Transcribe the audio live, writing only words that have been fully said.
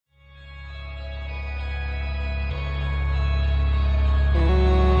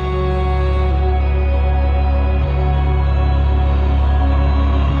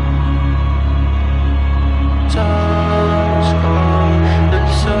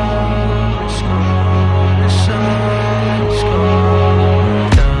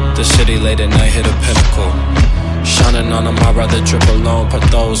hit a pinnacle. Shining on them, I'd rather drip alone. Put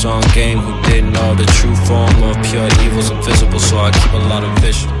those on game who didn't know the true form of pure evil's invisible, so I keep a lot of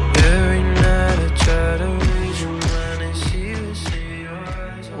vision. Every night I try to read your mind and see your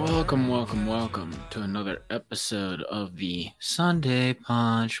eyes. Welcome to another episode of the Sunday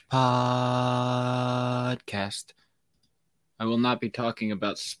Punch Podcast. I will not be talking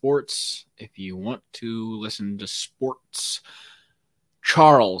about sports. If you want to listen to sports,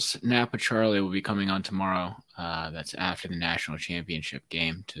 Napa Charlie will be coming on tomorrow. That's after the national championship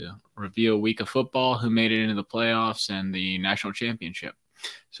game to review a week of football, who made it into the playoffs and the national championship.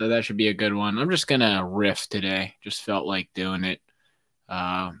 So that should be a good one. I'm just going to riff today. Just felt like doing it.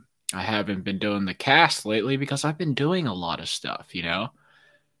 I haven't been doing the cast lately because I've been doing a lot of stuff, you know.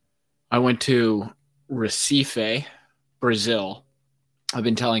 I went to Recife, Brazil. I've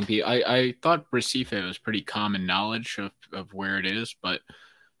been telling people, I thought Recife was pretty common knowledge of where it is, but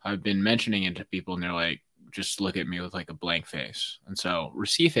I've been mentioning it to people and they're like, just look at me with like a blank face. And so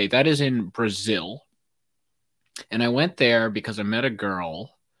Recife, that is in Brazil. And I went there because I met a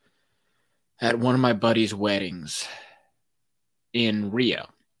girl at one of my buddy's weddings in Rio.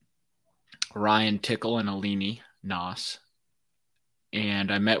 Ryan Tickle and Alini Nas.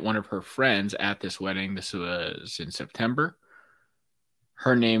 And I met one of her friends at this wedding. This was in September.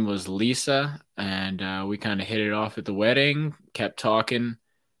 Her name was Lisa, and we kind of hit it off at the wedding, kept talking,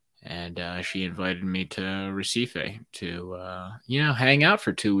 and she invited me to Recife to, hang out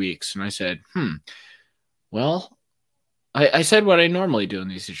for 2 weeks. And I said, well, I said what I normally do in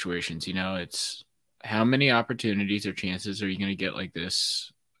these situations. You know, it's how many opportunities or chances are you going to get like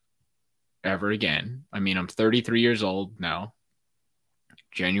this ever again? I mean, I'm 33 years old now.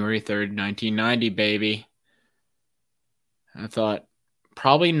 January 3rd, 1990, baby. I thought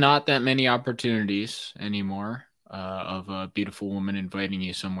probably not that many opportunities anymore of a beautiful woman inviting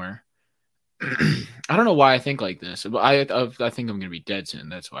you somewhere. I don't know why I think like this. I think I'm going to be dead soon.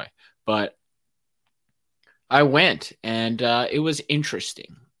 That's why. But I went, and it was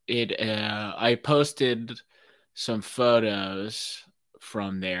interesting. I posted some photos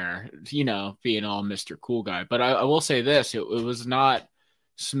from there, you know, being all Mr. Cool Guy. But I will say this, it was not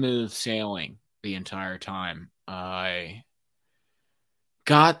smooth sailing the entire time. I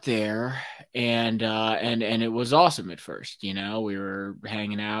got there and it was awesome at first. You know, we were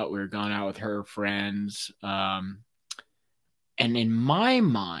hanging out, we were going out with her friends. And in my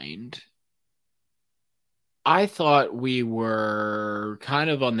mind, I thought we were kind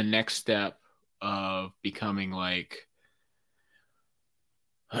of on the next step of becoming like,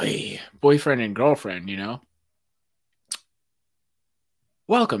 hey, boyfriend and girlfriend, you know?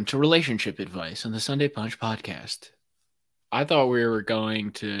 Welcome to Relationship Advice on the Sunday Punch Podcast. I thought we were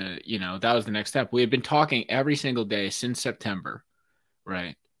going to, you know, that was the next step. We had been talking every single day since September,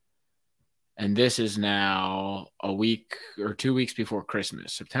 right? And this is now a week or 2 weeks before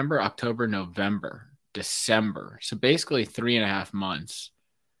Christmas. September, October, November, December. So basically 3.5 months.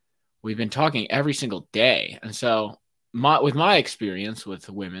 We've been talking every single day. And so with my experience with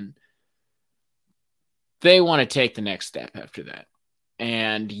women, they want to take the next step after that.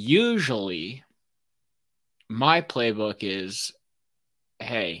 And usually my playbook is,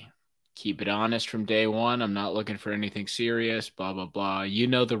 hey, keep it honest from day one. I'm not looking for anything serious, blah, blah, blah. You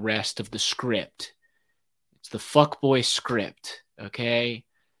know the rest of the script. It's the fuckboy script, okay?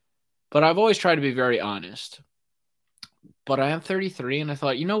 But I've always tried to be very honest. But I am 33, and I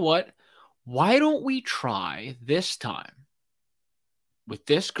thought, you know what? Why don't we try this time with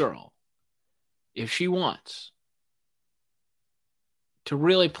this girl, if she wants, to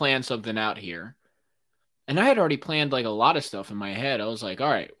really plan something out here? And I had already planned like a lot of stuff in my head. I was like, all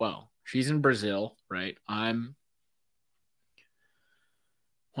right, well, she's in Brazil, right? I'm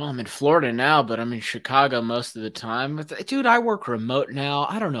in Florida now, but I'm in Chicago most of the time. Dude, I work remote now.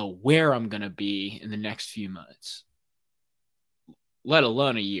 I don't know where I'm going to be in the next few months, let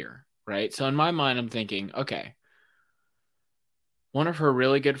alone a year, right? So in my mind, I'm thinking, okay, one of her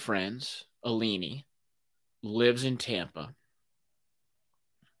really good friends, Alini, lives in Tampa.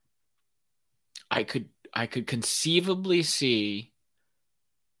 I could conceivably see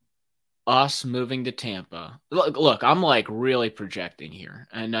us moving to Tampa. Look, I'm like really projecting here.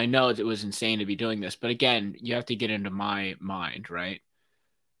 And I know it was insane to be doing this. But again, you have to get into my mind, right?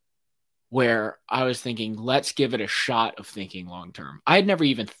 Where I was thinking, let's give it a shot of thinking long-term. I had never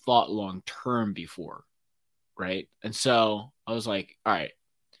even thought long-term before, right? And so I was like, all right,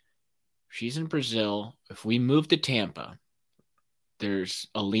 she's in Brazil. If we move to Tampa, there's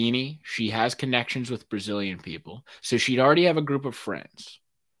Alini. She has connections with Brazilian people. So she'd already have a group of friends.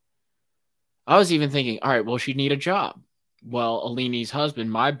 I was even thinking, all right, well, she'd need a job. Well, Alini's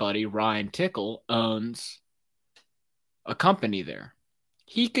husband, my buddy, Ryan Tickle, owns a company there.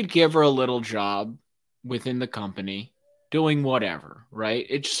 He could give her a little job within the company doing whatever, right?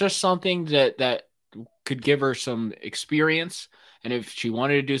 It's just something that could give her some experience. And if she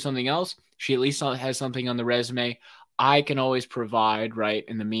wanted to do something else, she at least has something on the resume. I can always provide, right?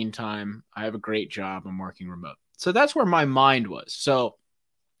 In the meantime, I have a great job. I'm working remote. So that's where my mind was. So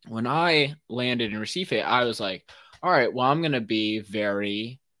when I landed in Recife, I was like, all right, well, I'm going to be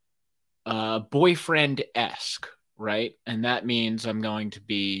very boyfriend esque, right? And that means I'm going to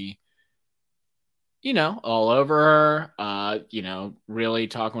be, all over her, really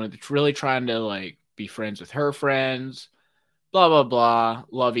talking with, really trying to like be friends with her friends, blah, blah, blah,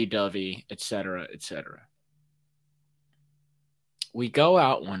 lovey dovey, etc., etc. We go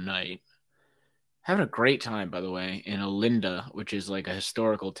out one night, having a great time, by the way, in Olinda, which is like a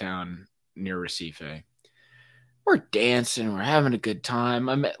historical town near Recife. We're dancing, we're having a good time.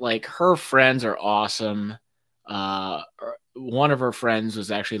 I met like her friends are awesome. Uh, one of her friends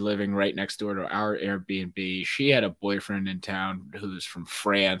was actually living right next door to our Airbnb. She had a boyfriend in town who's from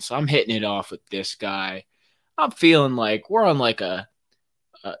France. I'm hitting it off with this guy. I'm feeling like we're on like a,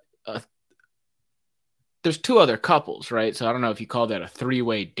 a there's two other couples, right? So I don't know if you call that a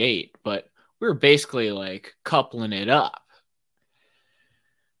three-way date, but we were basically like coupling it up.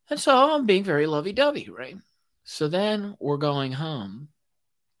 And so I'm being very lovey-dovey, right? So then we're going home,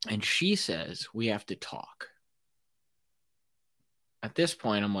 and she says we have to talk. At this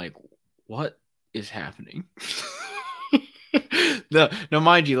point, I'm like, what is happening? No,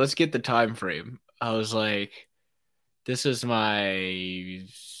 mind you, let's get the time frame. I was like, this is my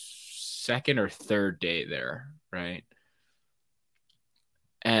second or third day there, right?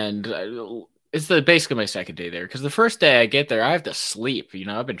 And it's basically my second day there because the first day I get there, I have to sleep.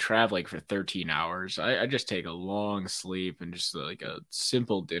 I've been traveling for 13 hours. I just take a long sleep and just like a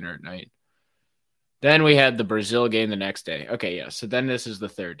simple dinner at night. Then we had the Brazil game the next day. Okay, yeah. So then this is the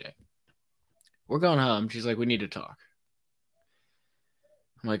third day. We're going home. She's like, we need to talk.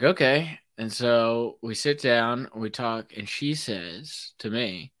 I'm like, okay. And so we sit down, we talk, and she says to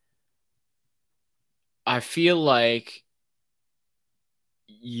me, I feel like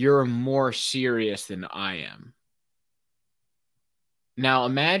you're more serious than I am. Now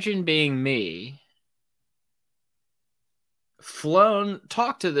imagine being me,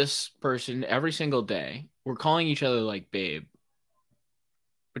 talk to this person every single day. We're calling each other like babe,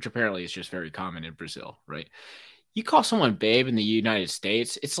 which apparently is just very common in Brazil, right? You call someone babe in the United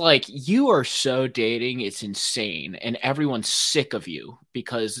States, it's like you are so dating, it's insane. And everyone's sick of you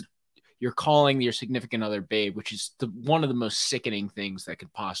because you're calling your significant other babe, which is one of the most sickening things that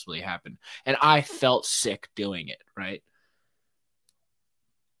could possibly happen. And I felt sick doing it, right?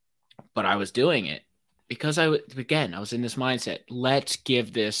 But I was doing it because I was in this mindset. Let's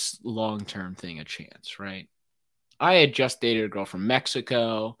give this long-term thing a chance, right? I had just dated a girl from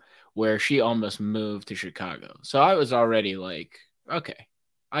Mexico where she almost moved to Chicago. So I was already like, okay,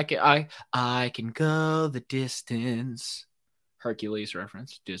 I can go the distance. Hercules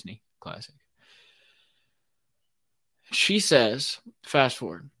reference, Disney classic. She says, fast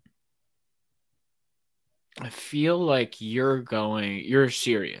forward, I feel like you're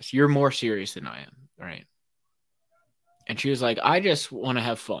serious. You're more serious than I am, right? And she was like, I just want to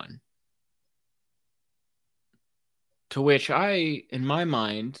have fun. To which I, in my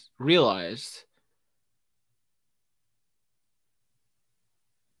mind, realized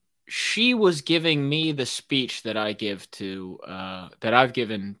she was giving me the speech that I give to that I've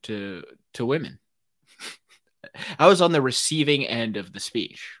given to women. I was on the receiving end of the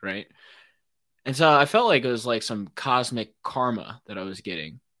speech, right? And so I felt like it was like some cosmic karma that I was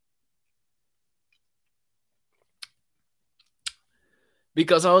getting.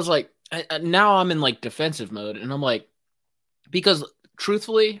 Because I was like, now I'm in like defensive mode, and I'm like, because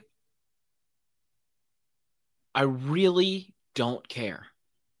truthfully, I really don't care.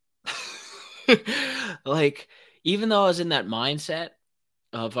 Like, even though I was in that mindset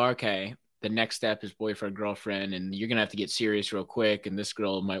of, okay, the next step is boyfriend, girlfriend, and you're going to have to get serious real quick, and this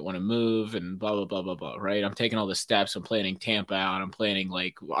girl might want to move, and blah, blah, blah, blah, blah, right? I'm taking all the steps. I'm planning Tampa out. I'm planning,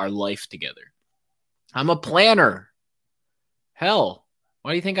 like, our life together. I'm a planner. Hell,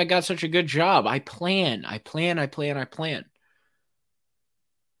 why do you think I got such a good job? I plan.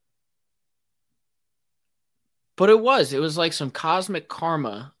 But it was like some cosmic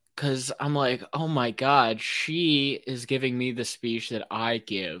karma because I'm like, oh my God, she is giving me the speech that I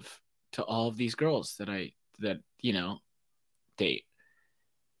give to all of these girls that date.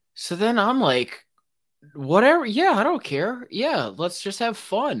 So then I'm like, whatever. Yeah, I don't care. Yeah, let's just have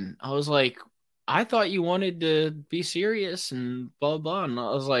fun. I was like, I thought you wanted to be serious and blah, blah. And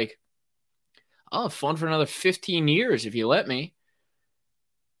I was like, I'll have fun for another 15 years if you let me.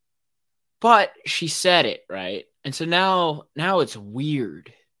 But she said it, right? And so now it's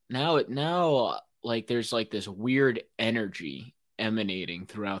weird. Now like there's like this weird energy emanating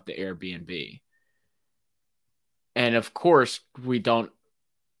throughout the Airbnb. And of course, I don't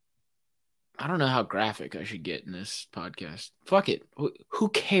know how graphic I should get in this podcast. Fuck it. Who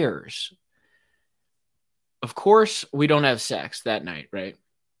cares? Of course, we don't have sex that night, right?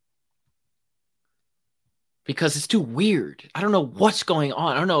 Because it's too weird. I don't know what's going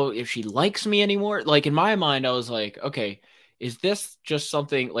on. I don't know if she likes me anymore. Like in my mind, I was like, okay, is this just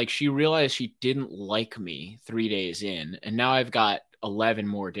something like she realized she didn't like me 3 days in, and now I've got 11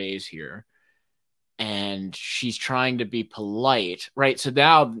 more days here, and she's trying to be polite, right? So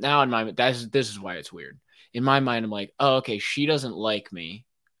now in my this is why it's weird. In my mind, I'm like, oh, okay, she doesn't like me.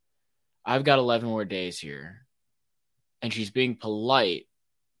 I've got 11 more days here, and she's being polite,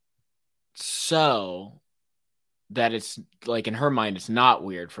 so that it's like in her mind, it's not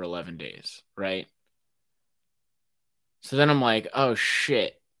weird for 11 days, right? So then I'm like, oh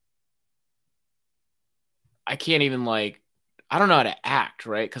shit. I can't even I don't know how to act,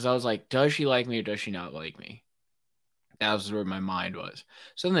 right? Because I was like, does she like me or does she not like me? That was where my mind was.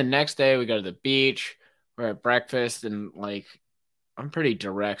 So then the next day we go to the beach, we're at breakfast, and I'm pretty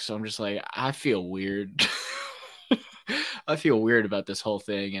direct, so I'm just like, I feel weird. I feel weird about this whole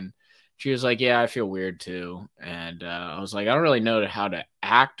thing. And she was like, yeah, I feel weird too. And I was like, I don't really know how to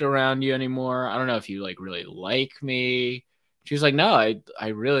act around you anymore. I don't know if you really like me. She was like, no, I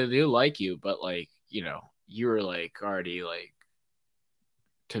really do like you, but you were already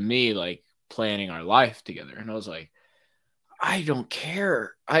to me planning our life together. And I was like, I don't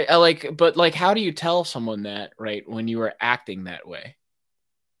care. But how do you tell someone that, right, when you are acting that way?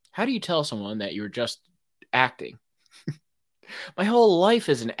 How do you tell someone that you're just acting? My whole life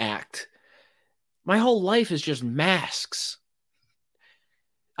is an act. My whole life is just masks.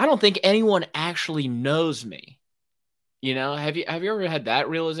 I don't think anyone actually knows me. Have you ever had that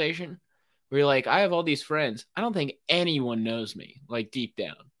realization where you're like, I have all these friends. I don't think anyone knows me, deep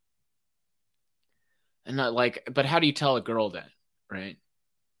down. And not but how do you tell a girl that, right?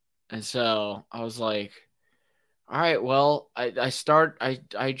 And so I was like, all right, well, I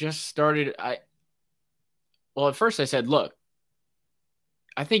just started. Well, at first I said, look,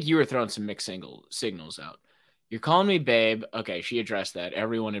 I think you were throwing some mixed signals out. You're calling me babe. Okay, she addressed that.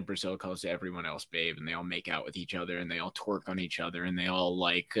 Everyone in Brazil calls everyone else babe, and they all make out with each other, and they all twerk on each other, and they all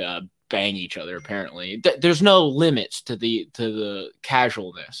bang each other. Apparently, there's no limits to the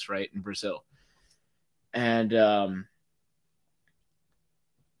casualness, right, in Brazil. And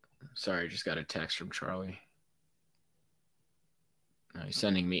sorry, I just got a text from Charlie. He's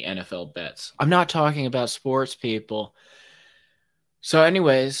sending me NFL bets. I'm not talking about sports, people. So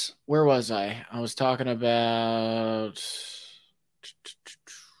anyways, where was I? I was talking about,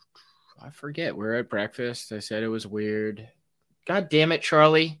 I forget. We're at breakfast. I said it was weird. God damn it,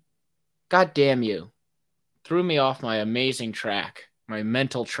 Charlie. God damn you. Threw me off my amazing track, my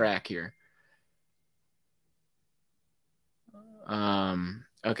mental track here.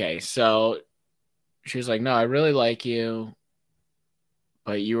 Okay, so she was like, no, I really like you,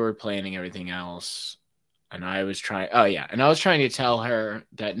 but you were planning everything else. And I was trying to tell her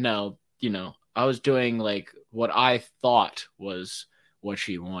that no, I was doing what I thought was what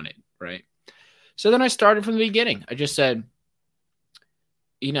she wanted, right? So then I started from the beginning. I just said,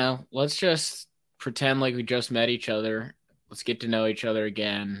 let's just pretend like we just met each other. Let's get to know each other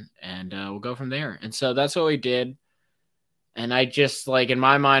again, and we'll go from there. And so that's what we did. And I just in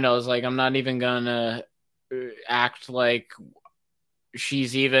my mind, I was like, I'm not even gonna act like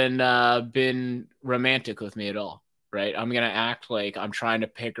she's even been romantic with me at all, right? I'm going to act like I'm trying to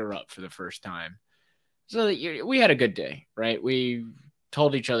pick her up for the first time. So we had a good day, right? We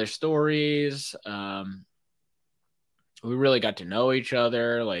told each other stories. We really got to know each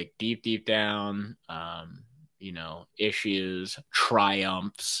other, deep down, issues,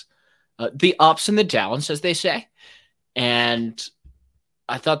 triumphs, the ups and the downs, as they say. And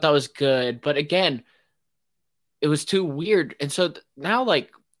I thought that was good. But again, it was too weird. And so now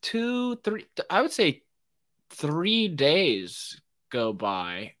 2-3, I would say 3 days go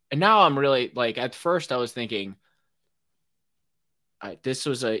by. And now I'm really at first I was thinking, this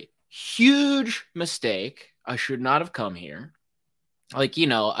was a huge mistake. I should not have come here. I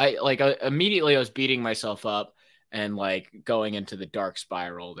immediately I was beating myself up and going into the dark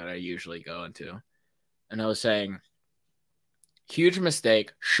spiral that I usually go into. And I was saying, huge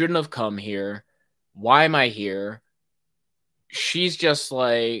mistake, shouldn't have come here. Why am I here? She's just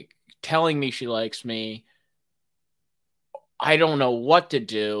telling me she likes me. I don't know what to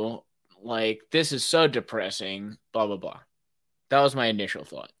do. Like, this is so depressing, blah, blah, blah. That was my initial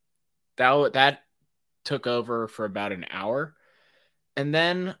thought. That took over for about an hour. And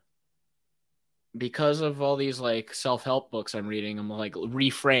then because of all these like self-help books I'm reading, I'm like,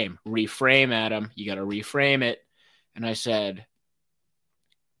 reframe, Adam. You got to reframe it. And I said,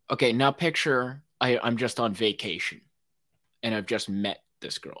 okay, now picture I'm just on vacation and I've just met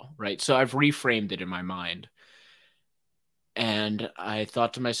this girl, right? So I've reframed it in my mind. And I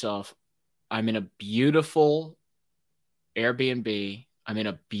thought to myself, I'm in a beautiful Airbnb. I'm in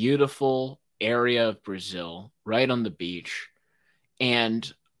a beautiful area of Brazil, right on the beach.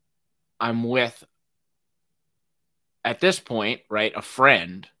 And I'm with, at this point, right, a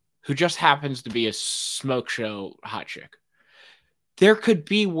friend who just happens to be a smoke show hot chick. There could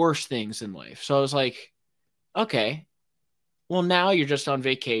be worse things in life. So I was like, okay, well, now you're just on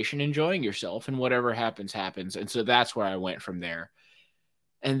vacation enjoying yourself, and whatever happens, happens. And so that's where I went from there.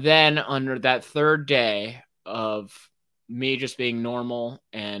 And then under that third day of me just being normal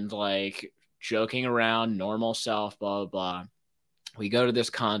and like joking around, normal self, blah, blah, blah, we go to this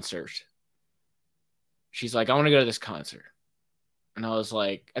concert. She's like, I want to go to this concert. And I was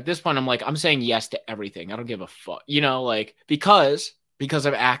like, at this point, I'm like, I'm saying yes to everything. I don't give a fuck, like, because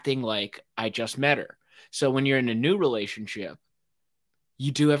I'm acting like I just met her. So when you're in a new relationship,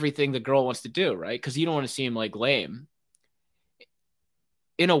 you do everything the girl wants to do, right? Because you don't want to seem like lame.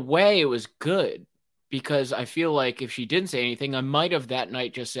 In a way, it was good because I feel like if she didn't say anything, I might have that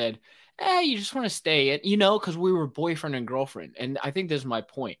night just said, you just want to stay in, because we were boyfriend and girlfriend. And I think this is my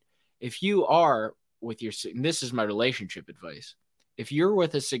point. If you are with and this is my relationship advice. If you're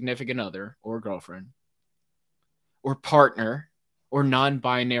with a significant other or girlfriend or partner or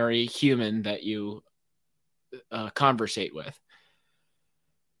non-binary human that you conversate with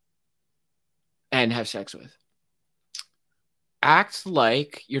and have sex with, act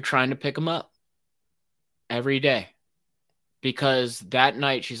like you're trying to pick them up every day. Because that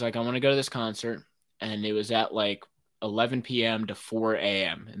night she's like, I want to go to this concert. And it was at like 11 p.m. to 4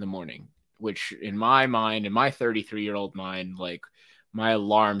 a.m. in the morning, which in my mind, in my 33-year-old mind, like my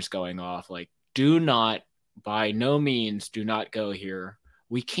alarm's going off. Like, by no means, do not go here.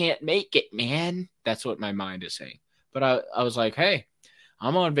 We can't make it, man. That's what my mind is saying. But I was like, hey,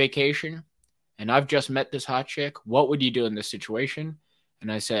 I'm on vacation and I've just met this hot chick. What would you do in this situation?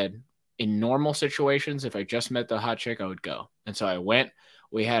 And I said, in normal situations, if I just met the hot chick, I would go. And so I went.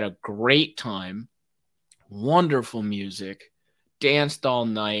 We had a great time, wonderful music, danced all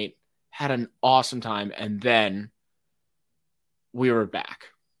night, had an awesome time. And then we were back.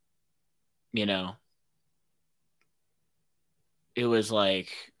 It was like,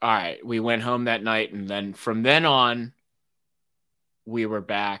 all right, we went home that night. And then from then on, we were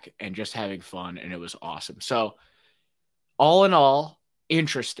back and just having fun. And it was awesome. So all in all,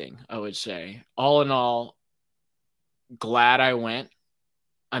 interesting, I would say. All in all, glad I went.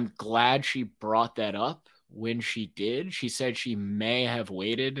 I'm glad she brought that up when she did. She said she may have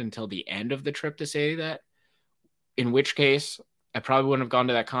waited until the end of the trip to say that, in which case I probably wouldn't have gone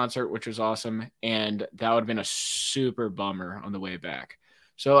to that concert, which was awesome. And that would have been a super bummer on the way back.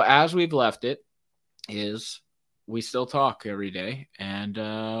 So as we've left it is we still talk every day. And,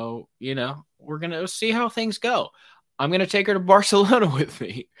 we're going to see how things go. I'm going to take her to Barcelona with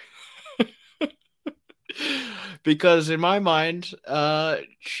me. Because in my mind,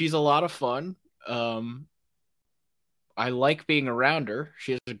 she's a lot of fun. I like being around her.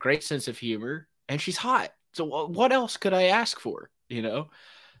 She has a great sense of humor and she's hot. So what else could I ask for?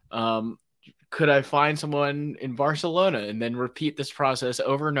 Could I find someone in Barcelona and then repeat this process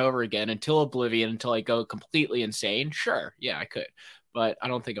over and over again until oblivion, until I go completely insane? Sure. Yeah, I could, but I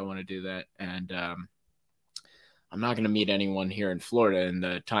don't think I want to do that. And, I'm not going to meet anyone here in Florida in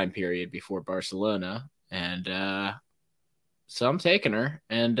the time period before Barcelona. And so I'm taking her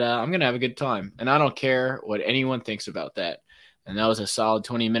and I'm going to have a good time. And I don't care what anyone thinks about that. And that was a solid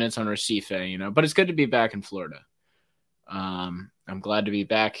 20 minutes on Recife, but it's good to be back in Florida. I'm glad to be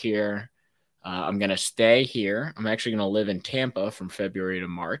back here. I'm going to stay here. I'm actually going to live in Tampa from February to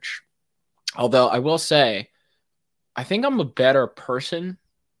March. Although I will say, I think I'm a better person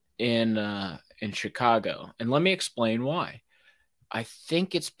in Chicago. And let me explain why. I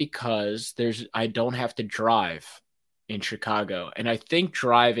think it's because I don't have to drive in Chicago. And I think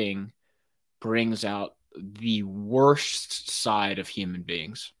driving brings out the worst side of human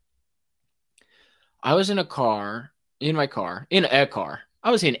beings. I was in a car. I was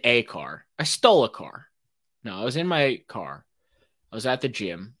in a car. I stole a car. No, I was in my car. I was at the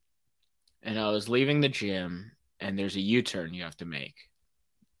gym and I was leaving the gym and there's a U-turn you have to make.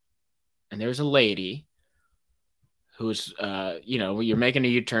 and there's a lady who's, you're making a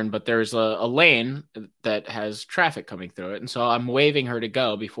U-turn, but there's a lane that has traffic coming through it. And so I'm waving her to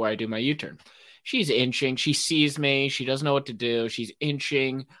go before I do my U-turn. She's inching. She sees me. She doesn't know what to do. She's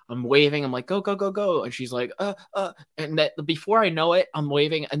inching. I'm waving. I'm like, go, go, go, go. And she's like, And that before I know it, I'm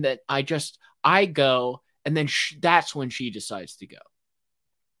waving. And then I go. And then that's when she decides to go.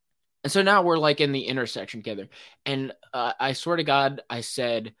 And so now we're like in the intersection together. And I swear to God, I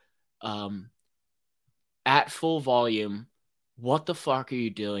said, at full volume, what the fuck are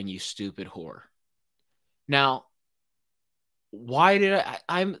you doing, you stupid whore? Now, why did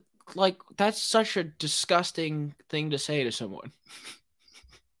I'm like, that's such a disgusting thing to say to someone.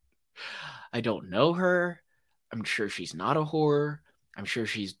 I don't know her. I'm sure she's not a whore. I'm sure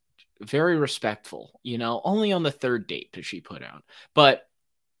she's very respectful, only on the third date does she put out. But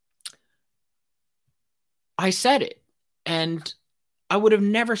I said it, and I would have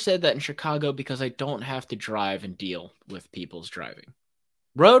never said that in Chicago because I don't have to drive and deal with people's driving.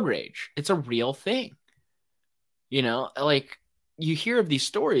 Road rage, it's a real thing. Like you hear of these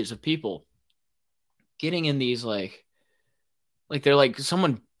stories of people getting in these like they're like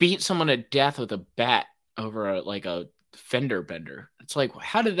someone beat someone to death with a bat over a fender bender. It's like,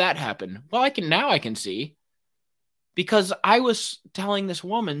 how did that happen? Well, I can see, because I was telling this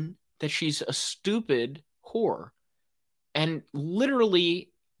woman that she's a stupid whore, and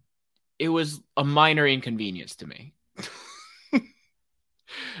literally it was a minor inconvenience to me.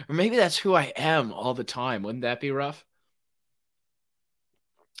 Or maybe that's who I am all the time. Wouldn't that be rough?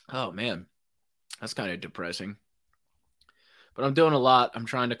 Oh man, that's kind of depressing. But I'm doing a lot. I'm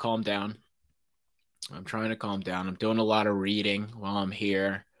trying to calm down. I'm doing a lot of reading while I'm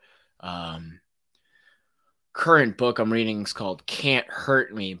here. Current book I'm reading is called Can't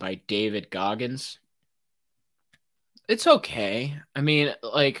Hurt Me by David Goggins. It's okay. I mean,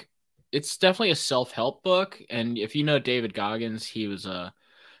 like, it's definitely a self-help book. And if you know David Goggins, he was a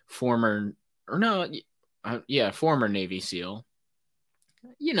former Navy SEAL.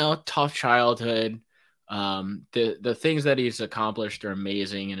 Tough childhood. The things that he's accomplished are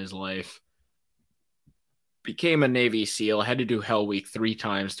amazing in his life. Became a Navy SEAL, had to do Hell Week 3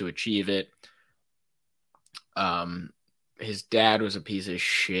 times to achieve it. His dad was a piece of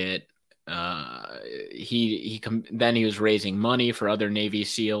shit. Then he was raising money for other Navy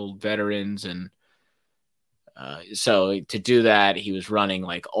SEAL veterans, and so to do that, he was running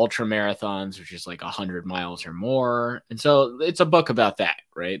like ultra marathons, which is like 100 miles or more. And so it's a book about that,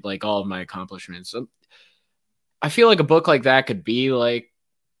 right? Like all of my accomplishments. So I feel like a book like that could be like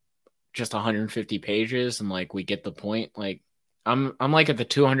just 150 pages, and like we get the point. Like I'm like at the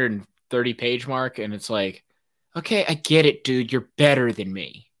 230 page mark, and it's like, okay, I get it, dude. You're better than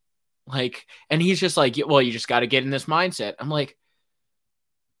me. Like, and he's just like, well, you just got to get in this mindset. I'm like,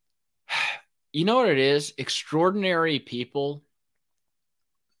 you know what it is? Extraordinary people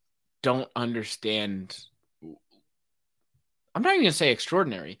don't understand. I'm not even going to say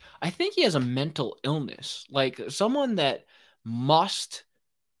extraordinary. I think he has a mental illness. Like someone that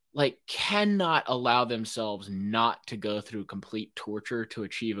cannot allow themselves not to go through complete torture to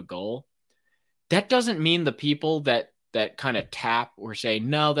achieve a goal. That doesn't mean the people that kind of tap or say,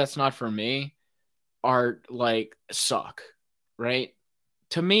 no, that's not for me, are like suck, right?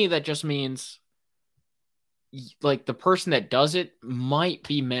 To me, that just means like the person that does it might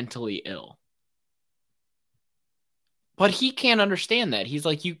be mentally ill. But he can't understand that. He's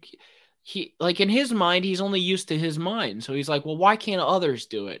like, he like in his mind, he's only used to his mind. So he's like, well, why can't others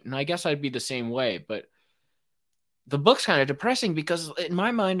do it? And I guess I'd be the same way. But the book's kind of depressing because in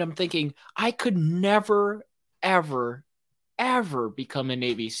my mind, I'm thinking I could never, ever, ever become a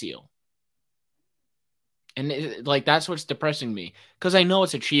Navy SEAL. And that's what's depressing me, because I know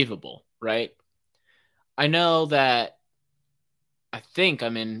it's achievable, right? I know that I think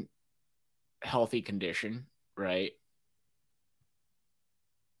I'm in healthy condition, right?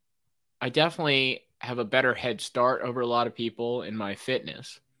 I definitely have a better head start over a lot of people in my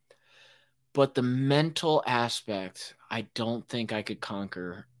fitness. But the mental aspect, I don't think I could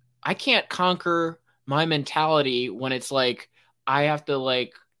conquer. I can't conquer my mentality when it's like I have to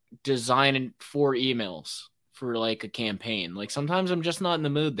like design 4 emails for like a campaign. Like sometimes I'm just not in the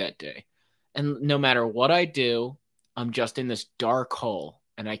mood that day. And no matter what I do, I'm just in this dark hole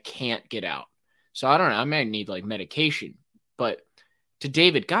and I can't get out. So I don't know. I might need like medication. But to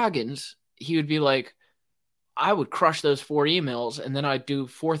David Goggins, he would be like, I would crush those 4 emails and then I'd do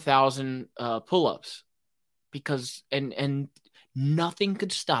 4,000 pull-ups because and nothing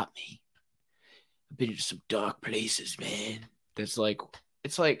could stop me. I've been to some dark places, man. It's like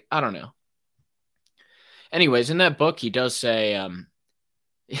I don't know. Anyways, in that book, he does say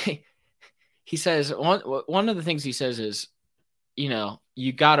he says one of the things he says is,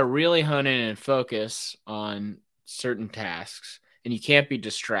 you got to really hone in and focus on certain tasks, and you can't be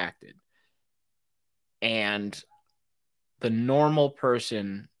distracted. And the normal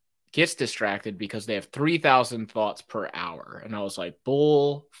person gets distracted because they have 3,000 thoughts per hour. And I was like,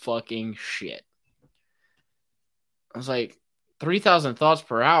 bull fucking shit. I was like, 3,000 thoughts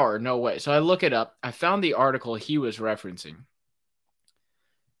per hour? No way. So I look it up. I found the article he was referencing.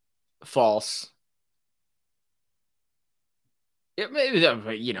 False. Maybe,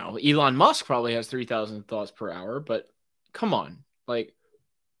 Elon Musk probably has 3,000 thoughts per hour, but come on. Like,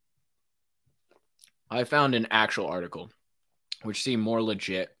 I found an actual article which seemed more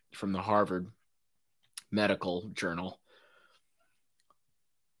legit from the Harvard Medical Journal.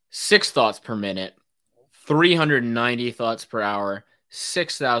 6 thoughts per minute, 390 thoughts per hour,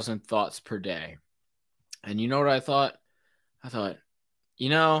 6,000 thoughts per day. And you know what I thought? I thought,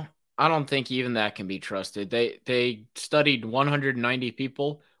 I don't think even that can be trusted. They studied 190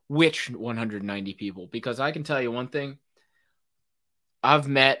 people. Which 190 people? Because I can tell you one thing. I've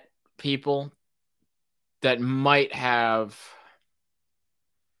met people that might have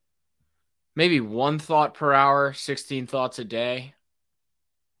maybe 1 thought per hour, 16 thoughts a day.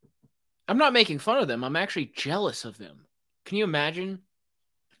 I'm not making fun of them. I'm actually jealous of them. Can you imagine?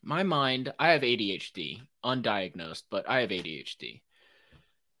 My mind, I have ADHD, undiagnosed, but I have ADHD.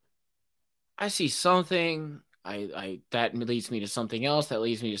 I see something, I that leads me to something else, that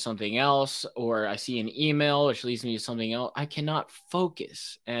leads me to something else, or I see an email which leads me to something else. I cannot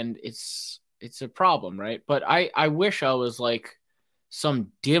focus, and it's a problem, right? But I wish I was like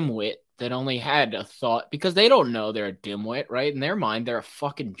some dimwit that only had a thought, because they don't know they're a dimwit, right? In their mind, they're a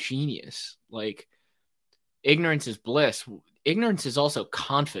fucking genius. Like, ignorance is bliss. Ignorance is also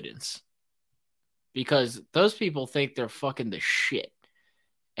confidence, because those people think they're fucking the shit.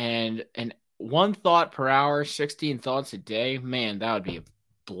 And 1 thought per hour, 16 thoughts a day, man, that would be a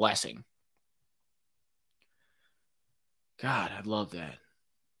blessing. God, I'd love that.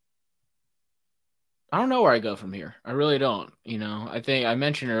 I don't know where I go from here. I really don't. I think I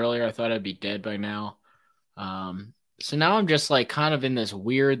mentioned earlier I thought I'd be dead by now. So now I'm just like kind of in this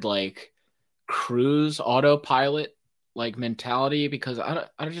weird like cruise autopilot like mentality, because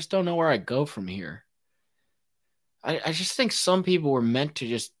I just don't know where I go from here. I just think some people were meant to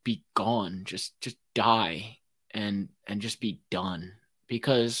just be gone, just die and just be done,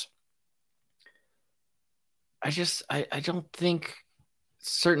 because I don't think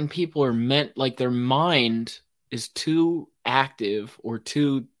certain people are meant, like their mind is too active or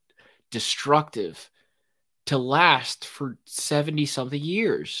too destructive to last for 70 something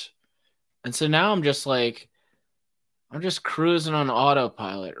years. And so now I'm just cruising on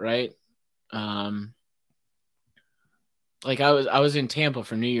autopilot, right? Like I was in Tampa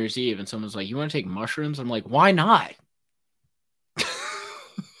for New Year's Eve, and someone's like, "You want to take mushrooms?" I'm like, "Why not?"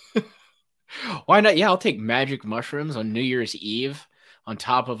 Why not? Yeah, I'll take magic mushrooms on New Year's Eve on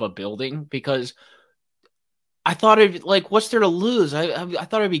top of a building, because I thought it'd like, what's there to lose? I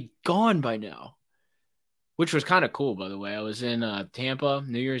thought I'd be gone by now, which was kind of cool, by the way. I was in Tampa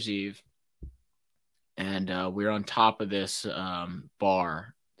New Year's Eve, and we were on top of this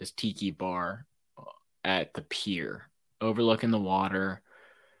bar, this tiki bar at the pier, overlooking the water.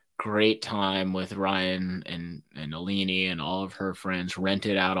 Great time with Ryan and Alini and all of her friends.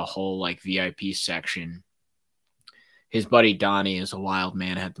 Rented out a whole like VIP section. His buddy Donnie is a wild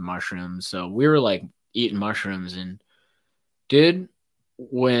man, had the mushrooms, so we were like eating mushrooms. And dude,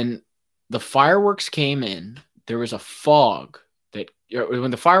 when the fireworks came in, there was a fog that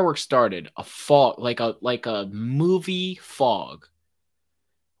when the fireworks started, a fog like a movie fog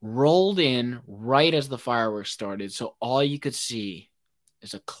rolled in right as the fireworks started, so all you could see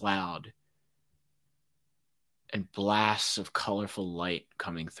is a cloud and blasts of colorful light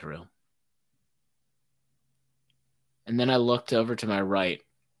coming through. And then I looked over to my right,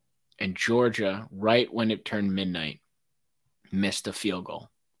 and Georgia, right when it turned midnight, missed a field goal.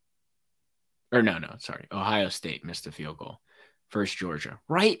 Or sorry. Ohio State missed a field goal. First Georgia.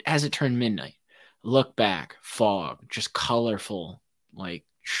 Right as it turned midnight. Look back, fog, just colorful, like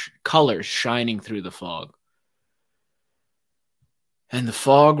colors shining through the fog. And the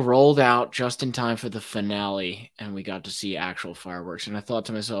fog rolled out just in time for the finale, and we got to see actual fireworks. And I thought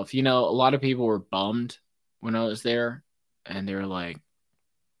to myself, a lot of people were bummed when I was there, and they were like,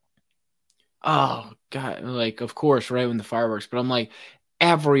 oh, God, like, of course, right when the fireworks. But I'm like,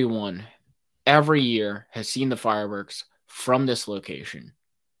 everyone, every year has seen the fireworks from this location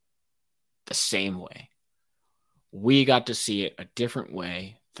the same way. We got to see it a different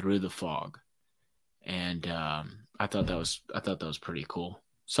way through the fog. And I thought that was pretty cool.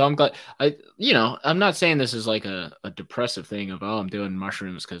 So I'm glad I'm not saying this is like a depressive thing of, oh, I'm doing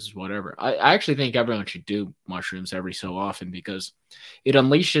mushrooms because whatever. I actually think everyone should do mushrooms every so often because it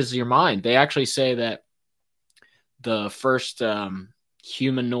unleashes your mind. They actually say that the first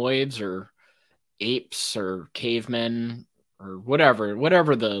humanoids or apes or cavemen or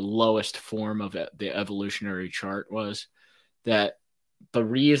whatever the lowest form of the evolutionary chart was, that the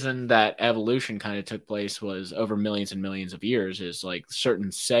reason that evolution kind of took place was over millions and millions of years is like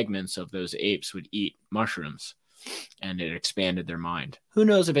certain segments of those apes would eat mushrooms and it expanded their mind. Who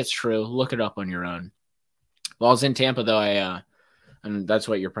knows if it's true? Look it up on your own. While I was in Tampa, though, and that's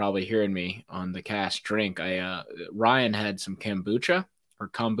what you're probably hearing me on the cast drink. Ryan had some kombucha,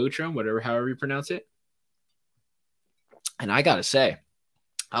 however you pronounce it. And I got to say,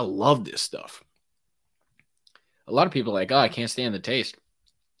 I love this stuff. A lot of people are like, oh, I can't stand the taste.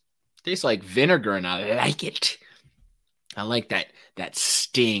 It tastes like vinegar, and I like it. I like that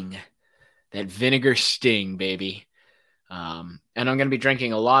sting, that vinegar sting, baby. And I'm going to be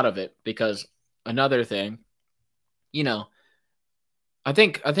drinking a lot of it because another thing, I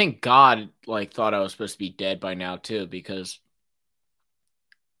think God like thought I was supposed to be dead by now too because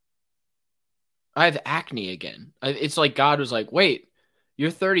I have acne again. It's like God was like, wait, you're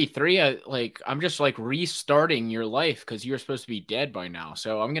 33. I'm just like restarting your life because you're supposed to be dead by now.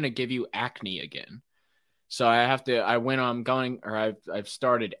 So I'm gonna give you acne again. So I've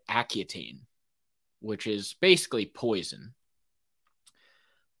started Accutane, which is basically poison.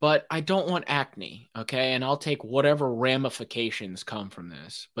 But I don't want acne, okay? And I'll take whatever ramifications come from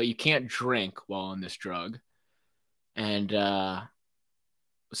this. But you can't drink while on this drug. And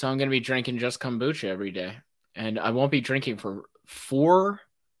so I'm going to be drinking just kombucha every day. And I won't be drinking for 4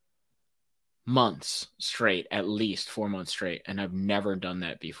 months straight, at least 4 months straight. And I've never done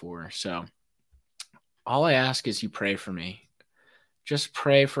that before. So all I ask is you pray for me. Just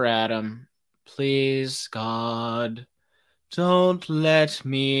pray for Adam. Please, God, don't let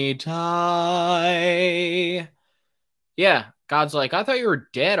me die. Yeah, God's like, I thought you were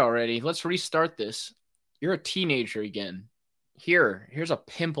dead already. Let's restart this. You're a teenager again. Here's a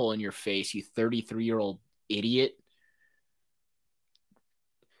pimple in your face, you 33-year-old idiot.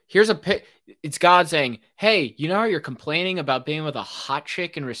 It's God saying, hey, you know how you're complaining about being with a hot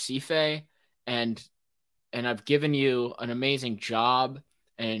chick in Recife and I've given you an amazing job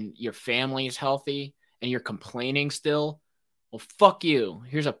and your family is healthy and you're complaining still? Well, fuck you.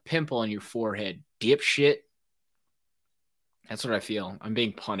 Here's a pimple on your forehead, dipshit. That's what I feel. I'm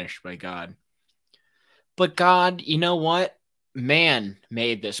being punished by God. But God, you know what? Man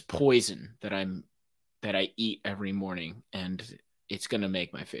made this poison that I eat every morning, and it's gonna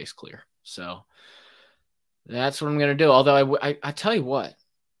make my face clear. So that's what I'm gonna do. Although I tell you what,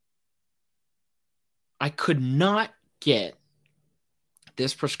 I could not get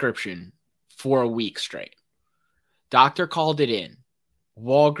this prescription for a week straight. Doctor called it in.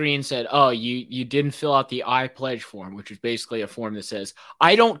 Walgreens said, oh, you didn't fill out the I pledge form, which is basically a form that says,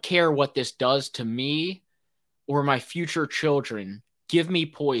 I don't care what this does to me or my future children. Give me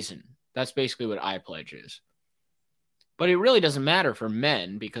poison. That's basically what I pledge is. But it really doesn't matter for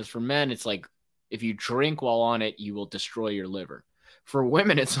men because for men, it's like if you drink while on it, you will destroy your liver. For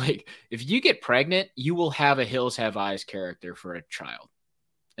women, it's like if you get pregnant, you will have a Hills Have Eyes character for a child.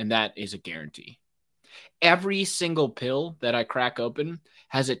 And that is a guarantee. Every single pill that I crack open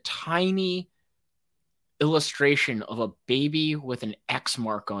has a tiny illustration of a baby with an X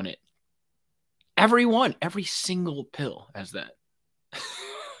mark on it. Every single pill has that.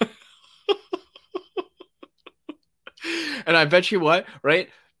 And I bet you what, right?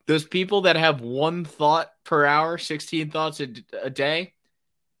 Those people that have one thought per hour, 16 thoughts a day,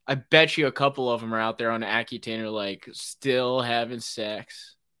 I bet you a couple of them are out there on Accutane are like still having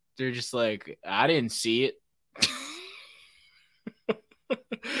sex. They're just like, I didn't see it.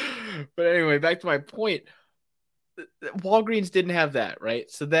 But anyway, back to my point. Walgreens didn't have that, right?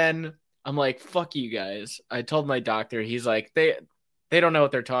 So then I'm like, fuck you guys. I told my doctor, he's like, they don't know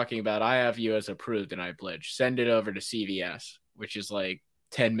what they're talking about. I have you as approved and I pledge. Send it over to CVS, which is like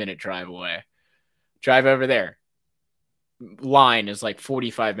 10-minute drive away. Drive over there. Line is like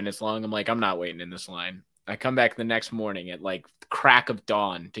 45 minutes long. I'm like, I'm not waiting in this line. I come back the next morning at like crack of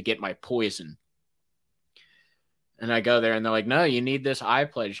dawn to get my poison. And I go there and they're like, no, you need this I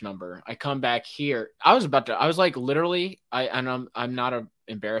pledge number. I come back here. I was like, literally, I'm not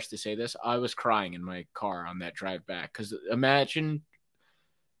embarrassed to say this. I was crying in my car on that drive back. Cause imagine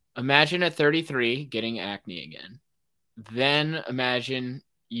at 33 getting acne again. Then imagine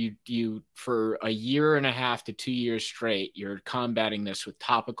you for a year and a half to 2 years straight, you're combating this with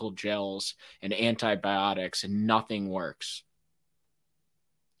topical gels and antibiotics and nothing works.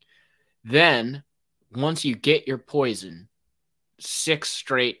 Then, once you get your poison, 6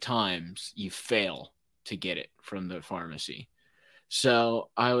 straight times you fail to get it from the pharmacy. So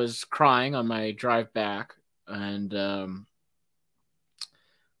I was crying on my drive back, and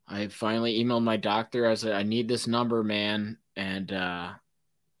I finally emailed my doctor. I said, I need this number, man. And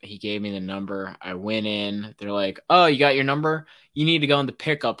he gave me the number. I went in. They're like, oh, you got your number? You need to go on the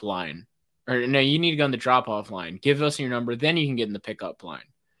pickup line. Or no, you need to go on the drop off line. Give us your number. Then you can get in the pickup line.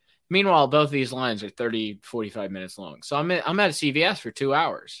 Meanwhile, both of these lines are 30, 45 minutes long. So I'm at a CVS for 2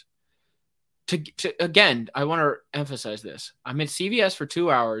 hours. Again, I want to emphasize this. I'm at CVS for 2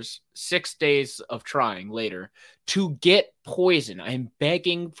 hours, 6 days of trying later to get poison. I'm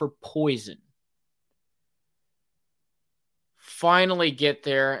begging for poison. Finally get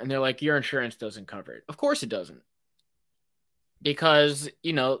there, and they're like, your insurance doesn't cover it. Of course it doesn't. Because, I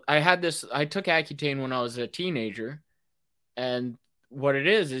took Accutane when I was a teenager, and what it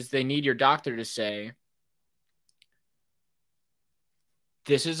is they need your doctor to say,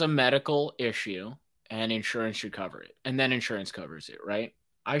 this is a medical issue and insurance should cover it. And then insurance covers it, right?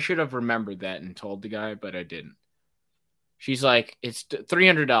 I should have remembered that and told the guy, but I didn't. She's like, it's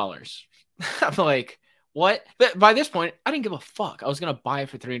 $300. I'm like, what? But by this point, I didn't give a fuck. I was going to buy it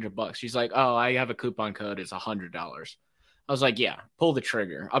for $300. She's like, oh, I have a coupon code. It's $100. I was like, yeah, pull the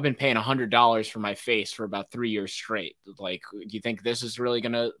trigger. I've been paying $100 for my face for about 3 years straight. Like, do you think this is really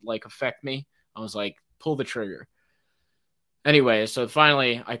going to affect me? I was like, pull the trigger. Anyway, so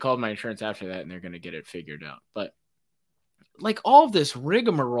finally I called my insurance after that and they're going to get it figured out. But all of this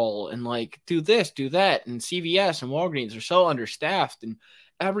rigmarole and do this, do that, and CVS and Walgreens are so understaffed, and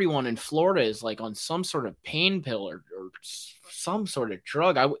everyone in Florida is on some sort of pain pill or some sort of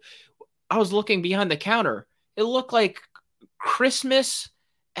drug. I was looking behind the counter. It looked like Christmas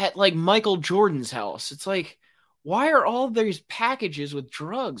at Michael Jordan's house. It's like, why are all these packages with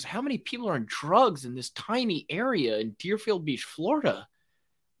drugs? How many people are on drugs in this tiny area in Deerfield Beach, Florida?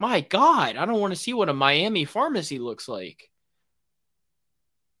 My God, I don't want to see what a Miami pharmacy looks like.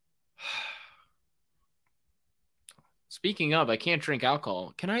 Speaking of, I can't drink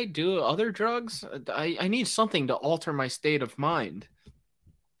alcohol. Can I do other drugs? I need something to alter my state of mind.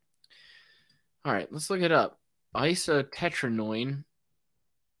 All right, let's look it up. Isotetranoin.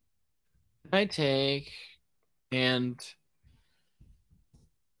 I take and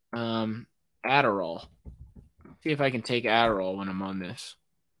Adderall. See if I can take Adderall when I'm on this.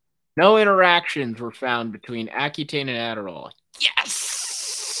 No interactions were found between Accutane and Adderall.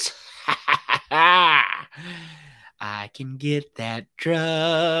 Yes! I can get that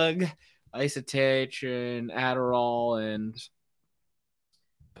drug. Isotation, Adderall, and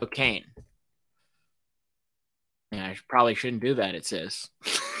cocaine. Yeah, I probably shouldn't do that, it says.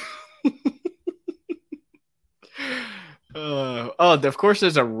 Of course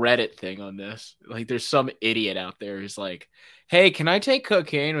there's a Reddit thing on this. There's some idiot out there who's like, hey, can I take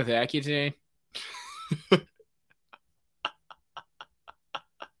cocaine with Accutane?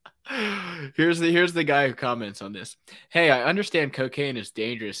 Here's the guy who comments on this. Hey, I understand cocaine is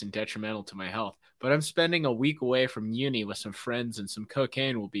dangerous and detrimental to my health, but I'm spending a week away from uni with some friends and some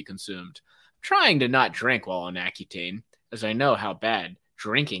cocaine will be consumed. I'm trying to not drink while on Accutane, as I know how bad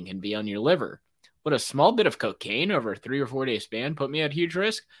drinking can be on your liver. Would a small bit of cocaine over a 3 or 4 day span put me at huge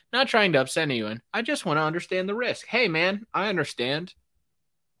risk? Not trying to upset anyone. I just want to understand the risk. Hey, man, I understand.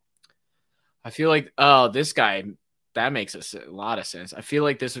 I feel like, this guy, that makes a lot of sense. I feel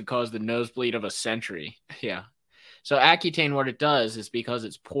like this would cause the nosebleed of a century. Yeah. So Accutane, what it does is because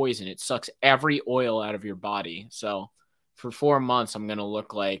it's poison, it sucks every oil out of your body. So for 4 months, I'm going to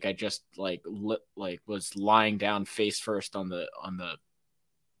look like I just was lying down face first on the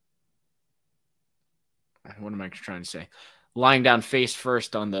what am I trying to say? Lying down face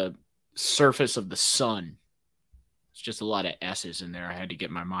first on the surface of the sun. It's just a lot of S's in there. I had to get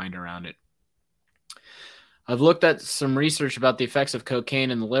my mind around it. I've looked at some research about the effects of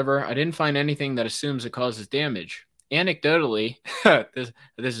cocaine in the liver. I didn't find anything that assumes it causes damage. Anecdotally, this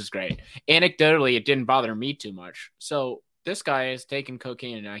is great. Anecdotally, it didn't bother me too much. So this guy is taking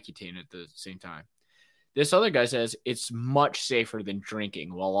cocaine and Accutane at the same time. This other guy says it's much safer than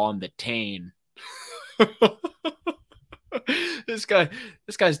drinking while on the tane. This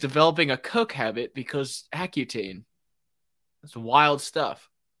guy's developing a coke habit because Accutane. That's wild stuff.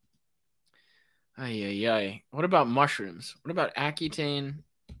 Ay. What about mushrooms? What about Accutane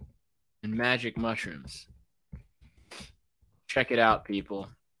and magic mushrooms? Check it out, people.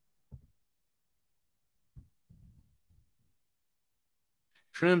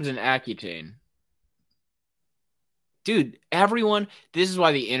 Shrooms and Accutane. Dude, everyone, this is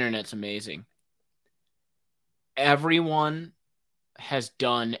why the internet's amazing. Everyone has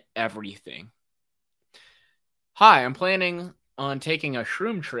done everything. Hi, I'm planning on taking a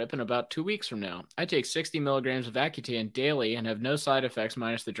shroom trip in about 2 weeks from now. I take 60 milligrams of Accutane daily and have no side effects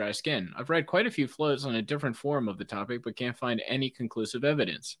minus the dry skin. I've read quite a few floats on a different forum of the topic, but can't find any conclusive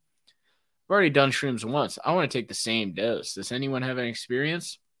evidence. I've already done shrooms once. I want to take the same dose. Does anyone have any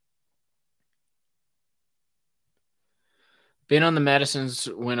experience? Been on the medicines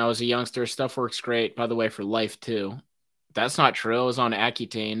when I was a youngster. Stuff works great, by the way, for life too. That's not true. I was on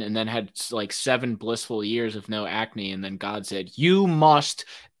Accutane and then had like 7 blissful years of no acne. And then God said, you must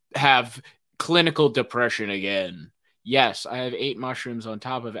have clinical depression again. Yes, I have 8 mushrooms on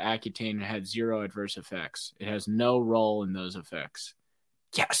top of Accutane and had 0 adverse effects. It has no role in those effects.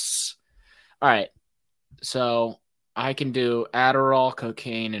 Yes. All right. So I can do Adderall,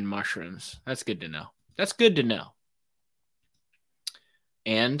 cocaine, and mushrooms. That's good to know. That's good to know.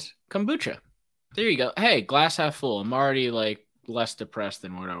 And kombucha. There you go. Hey, glass half full. I'm already like less depressed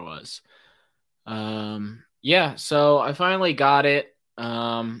than what I was. Yeah, so I finally got it.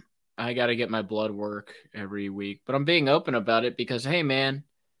 I got to get my blood work every week, but I'm being open about it because, hey, man,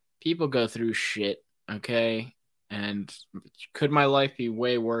 people go through shit, okay? And could my life be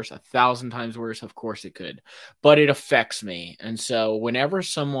way worse, 1,000 times worse? Of course it could, but it affects me. And so whenever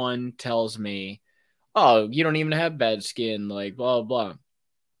someone tells me, oh, you don't even have bad skin, like blah, blah,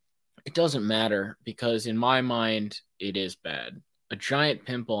 it doesn't matter because in my mind, it is bad. A giant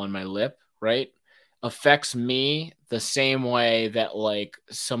pimple on my lip, right, affects me the same way that like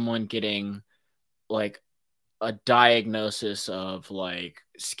someone getting like a diagnosis of like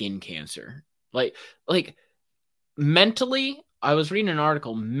skin cancer. Like mentally, I was reading an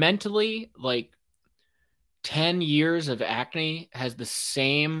article, mentally, like 10 years of acne has the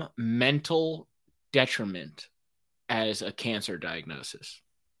same mental detriment as a cancer diagnosis.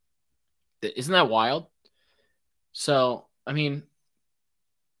 Isn't that wild? So, I mean,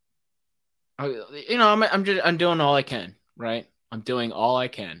 I'm doing all I can, right? I'm doing all I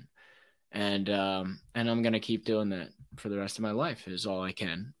can, and I'm gonna keep doing that for the rest of my life. Is all I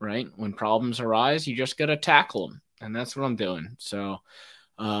can, right? When problems arise, you just gotta tackle them, and that's what I'm doing. So,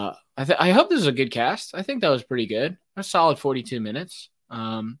 I hope this is a good cast. I think that was pretty good. A solid 42 minutes.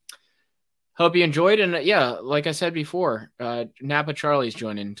 Hope you enjoyed, and yeah, like I said before, Napa Charlie's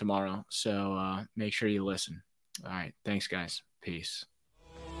joining tomorrow, so make sure you listen. All right, thanks, guys. Peace.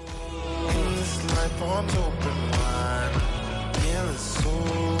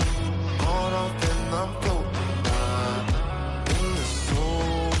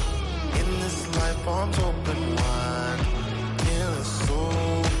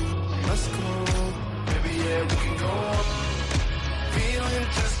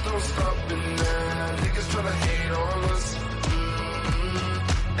 Don't stop it now. Niggas tryna hate on us.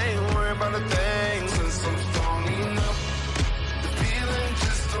 Ain't worried about a thing since I'm strong enough. The feeling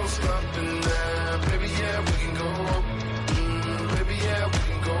just don't stop it now. Baby, yeah, we can go up. Baby, yeah, we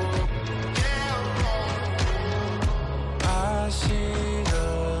can go up. Yeah. I see the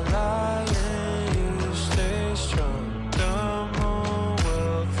light and you stay strong. The moon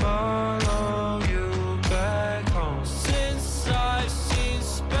will follow you back home. Since I've seen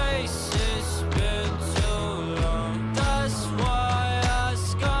space, it's been too long. That's why I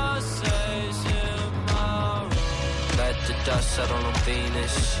Scarface in my room. Let the dust settle on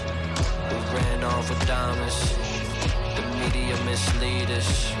Venus. We ran off with diamonds. The media mislead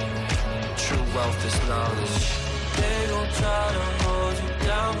us. True wealth is knowledge. They gon' try to hold you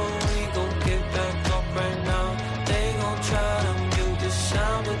down, but we gon' get back up right now. They gon' try to mute the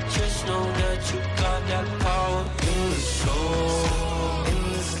sound, but just know that you got that power in the soul. In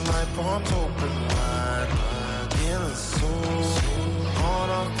this life, arms open wide, feeling so caught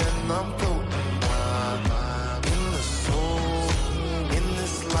up and I'm floating wide. In the soul, in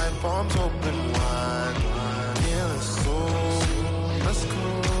this life, arms open wide, feeling so. Let's go,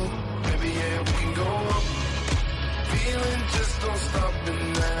 baby, yeah, we can go up. Feeling just don't stop it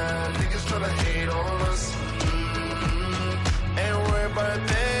now. Niggas tryna hate on us. Ain't worried about a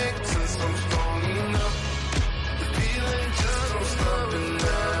thing since I'm strong enough. The feeling just don't stop it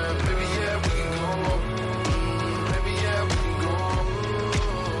now. Baby, yeah, we can go up. Baby, yeah, we can go up.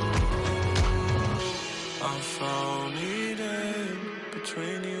 I found Eden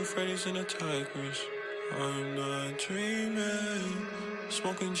between the Euphrates and the Tigris. I'm not dreaming.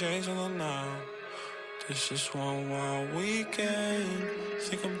 Smoking J's on the now. This is one wild weekend.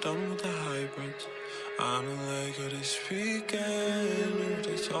 Think I'm done with the hybrids. I'm the leg of this weekend. What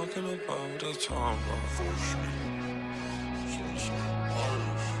they talking about? What they talking about?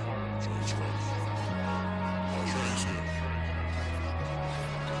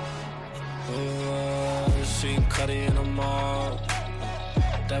 Seen Cuddy in the mall.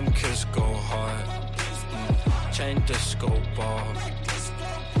 Them kids go hard. Chain disco ball.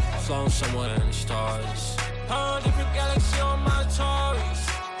 Flown somewhere in stars. Different galaxy on my Taurus.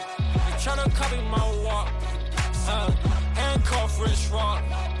 You tryna copy my walk. Handcuff wrist rock.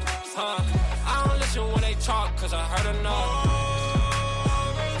 I don't listen when they talk, cause I heard enough.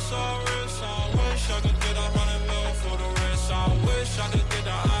 I wish I could get 100 mil for the wrist. I wish I could get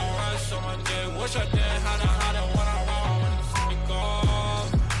the IRS on my dick. Wish I did how to hide it when I roll when it's go.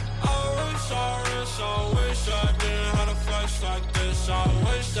 I wish I didn't have to flex like this. I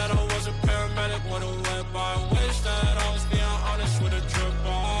wish that I was a paramedic when it went by. I wish that I was being honest with a drip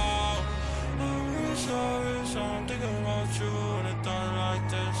ball. I'm thinking about you when it's done like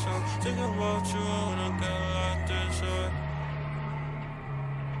this. I'm thinking about you when I get